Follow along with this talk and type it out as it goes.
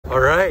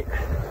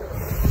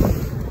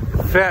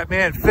Fat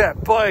Man,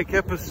 Fat Bike,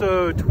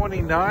 episode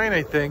 29,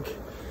 I think.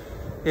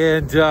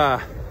 And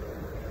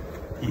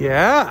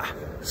yeah,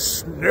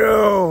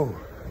 snow.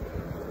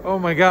 Oh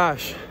my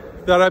gosh.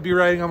 Thought I'd be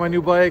riding on my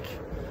new bike.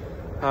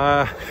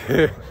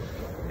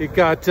 It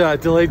got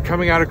delayed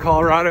coming out of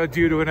Colorado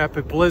due to an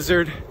epic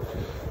blizzard.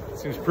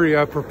 Seems pretty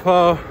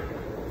apropos.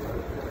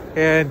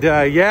 And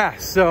yeah,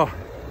 so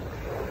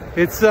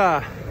it's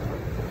a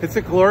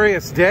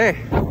glorious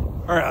day.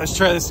 All right, let's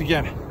try this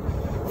again.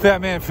 Fat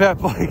Man, Fat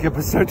Bike,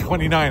 episode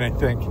 29, I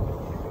think.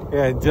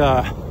 And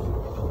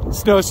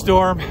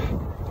snowstorm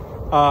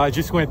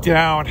just went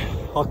down.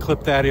 I'll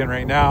clip that in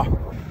right now.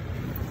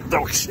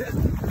 Oh shit.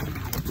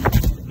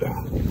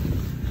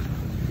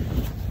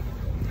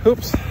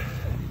 Oops.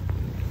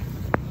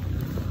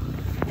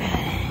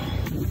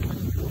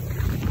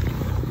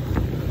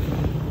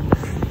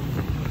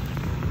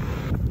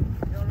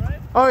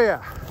 Oh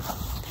yeah.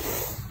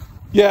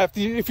 Yeah,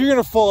 if you're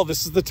gonna fall,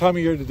 this is the time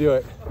of year to do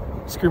it.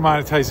 Screw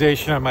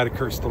monetization, I might have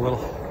cursed a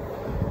little.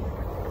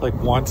 Like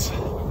once.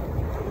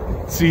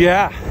 So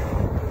yeah,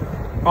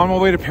 on my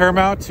way to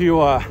Paramount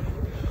to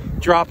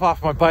drop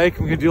off my bike.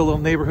 I'm gonna do a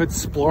little neighborhood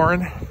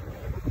exploring.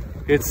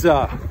 It's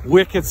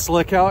wicked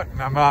slick out,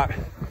 and I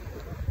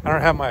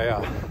don't have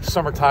my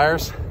summer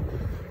tires.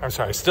 I'm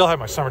sorry, I still have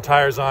my summer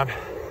tires on.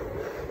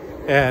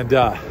 And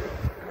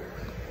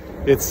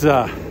it's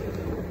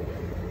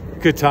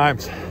good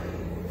times.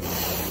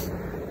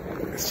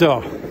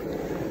 So,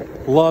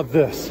 love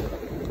this.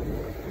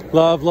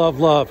 Love, love,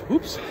 love.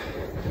 Oops.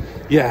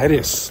 Yeah, it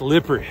is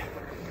slippery.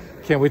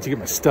 Can't wait to get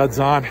my studs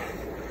on.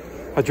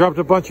 I dropped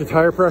a bunch of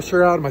tire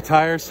pressure out of my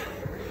tires,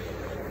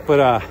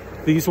 but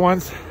these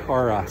ones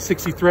are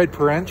 60 thread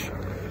per inch,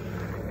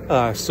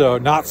 so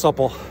not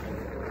supple.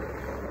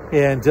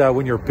 And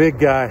when you're a big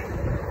guy,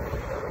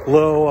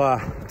 low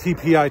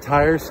TPI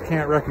tires,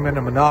 can't recommend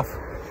them enough.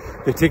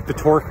 They take the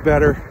torque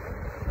better,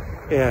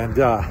 and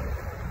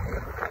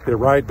they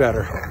ride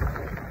better.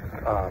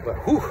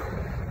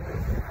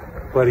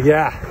 But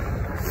yeah,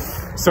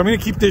 so I'm gonna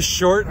keep this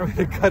short. I'm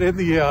gonna cut in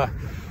the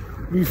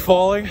me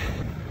falling.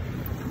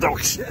 Oh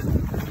shit.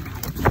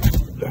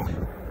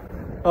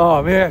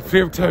 Oh man,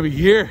 favorite time of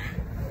year.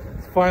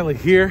 It's finally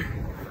here.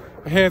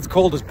 My hand's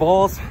cold as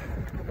balls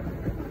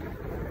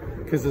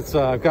because it's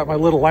I've got my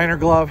little liner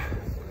glove,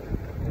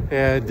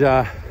 and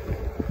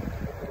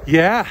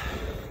yeah,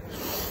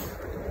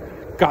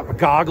 got my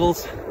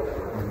goggles,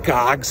 my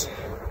gogs.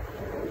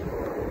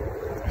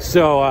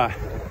 So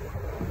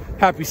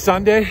happy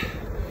Sunday.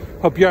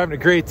 Hope you're having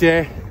a great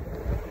day,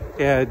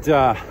 and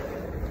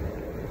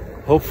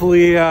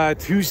hopefully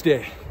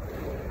Tuesday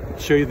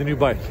show you the new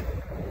bike.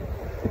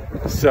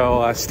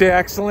 So stay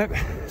excellent,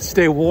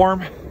 stay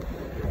warm,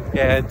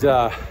 and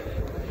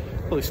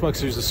holy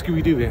smokes, there's a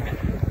Scooby-Doo in.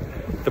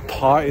 The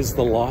paw is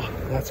the law.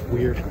 That's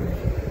weird.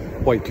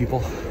 White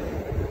people.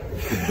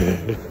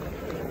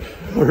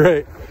 All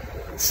right,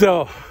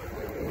 so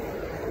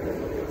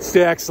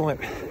stay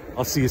excellent.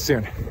 I'll see you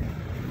soon.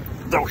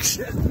 Oh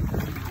shit.